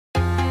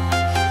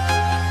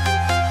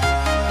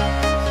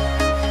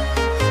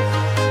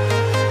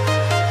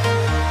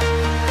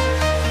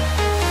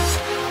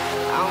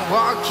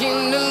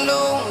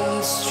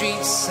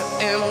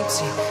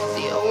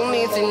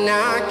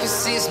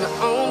see is my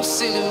own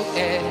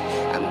silhouette.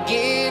 I'm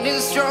getting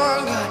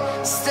stronger,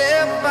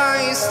 step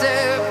by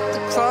step. The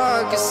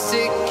clock is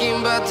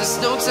ticking, but there's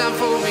no time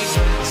for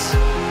regrets.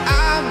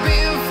 I've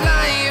been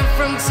flying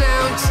from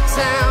town to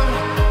town,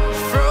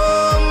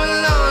 from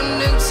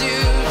London to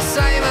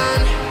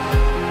Taiwan.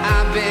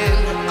 I've been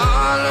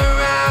all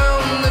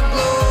around the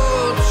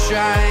globe,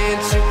 trying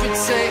to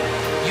protect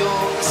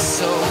your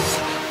soul.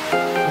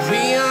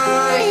 We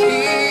are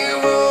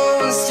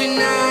heroes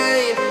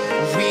tonight.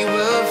 We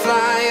will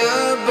fly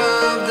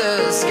above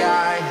the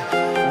sky.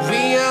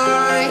 We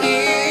are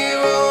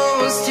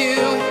heroes tonight.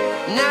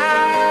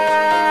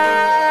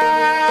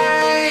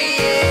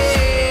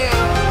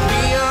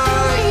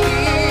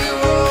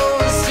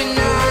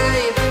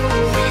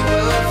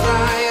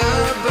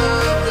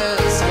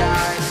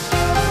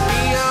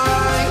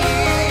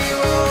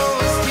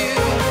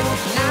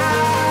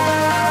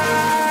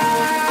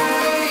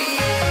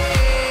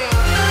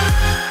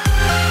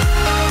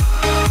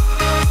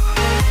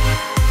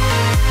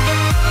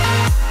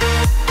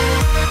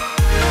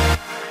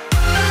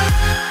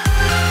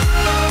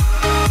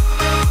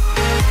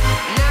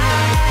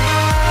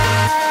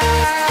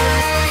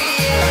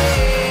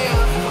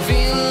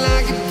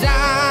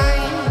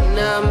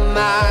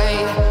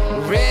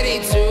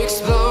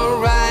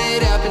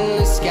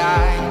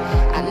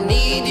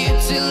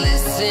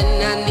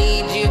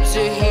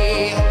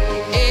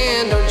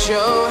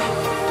 Show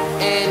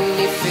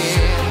any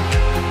fear.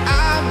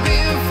 I've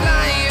been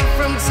flying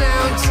from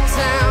town to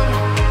town,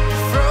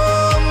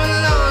 from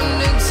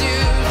London to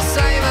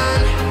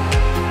Taiwan.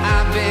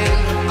 I've been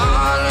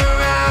all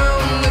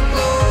around the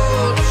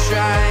globe,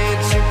 trying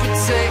to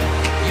protect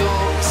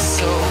your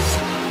soul.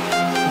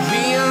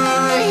 We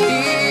are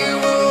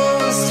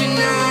heroes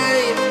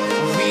tonight.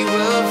 We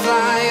will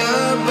fly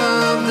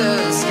above the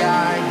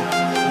sky.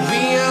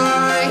 We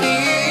are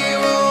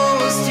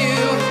heroes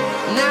tonight.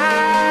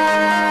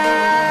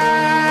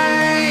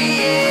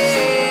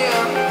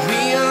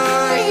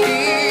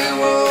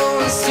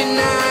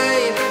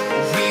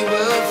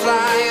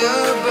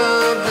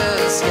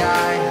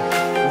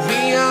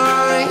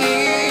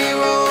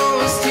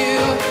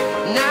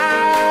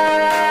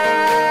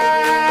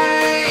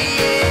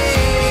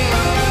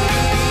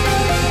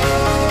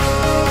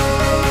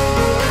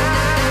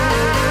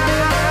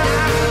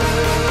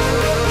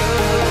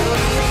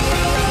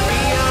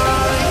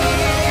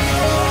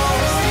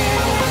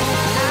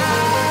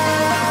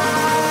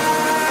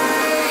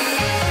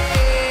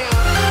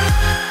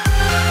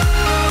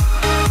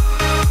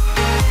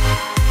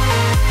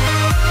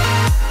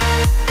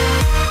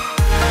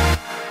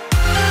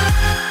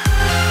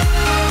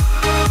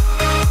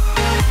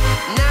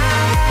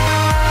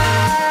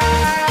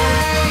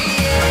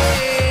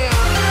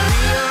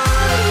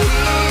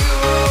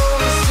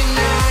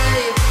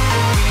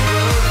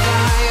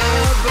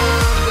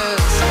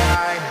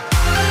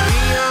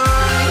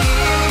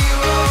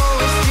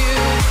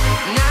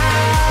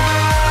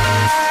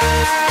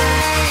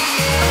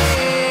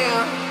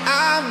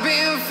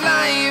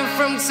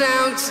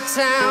 Town to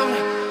town,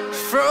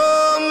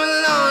 from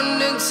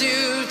London to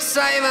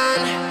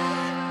Taiwan.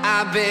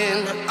 I've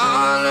been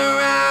all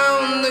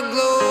around the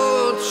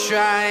globe,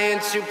 trying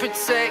to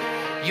protect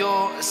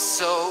your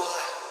soul.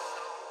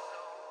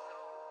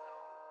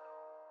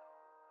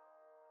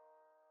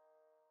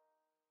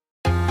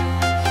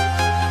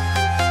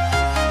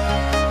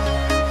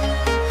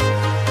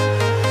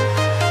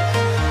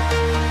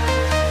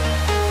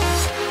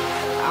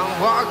 I'm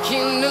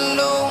walking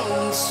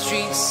alone, the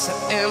streets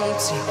are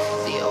empty.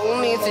 The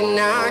only thing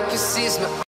I can see is my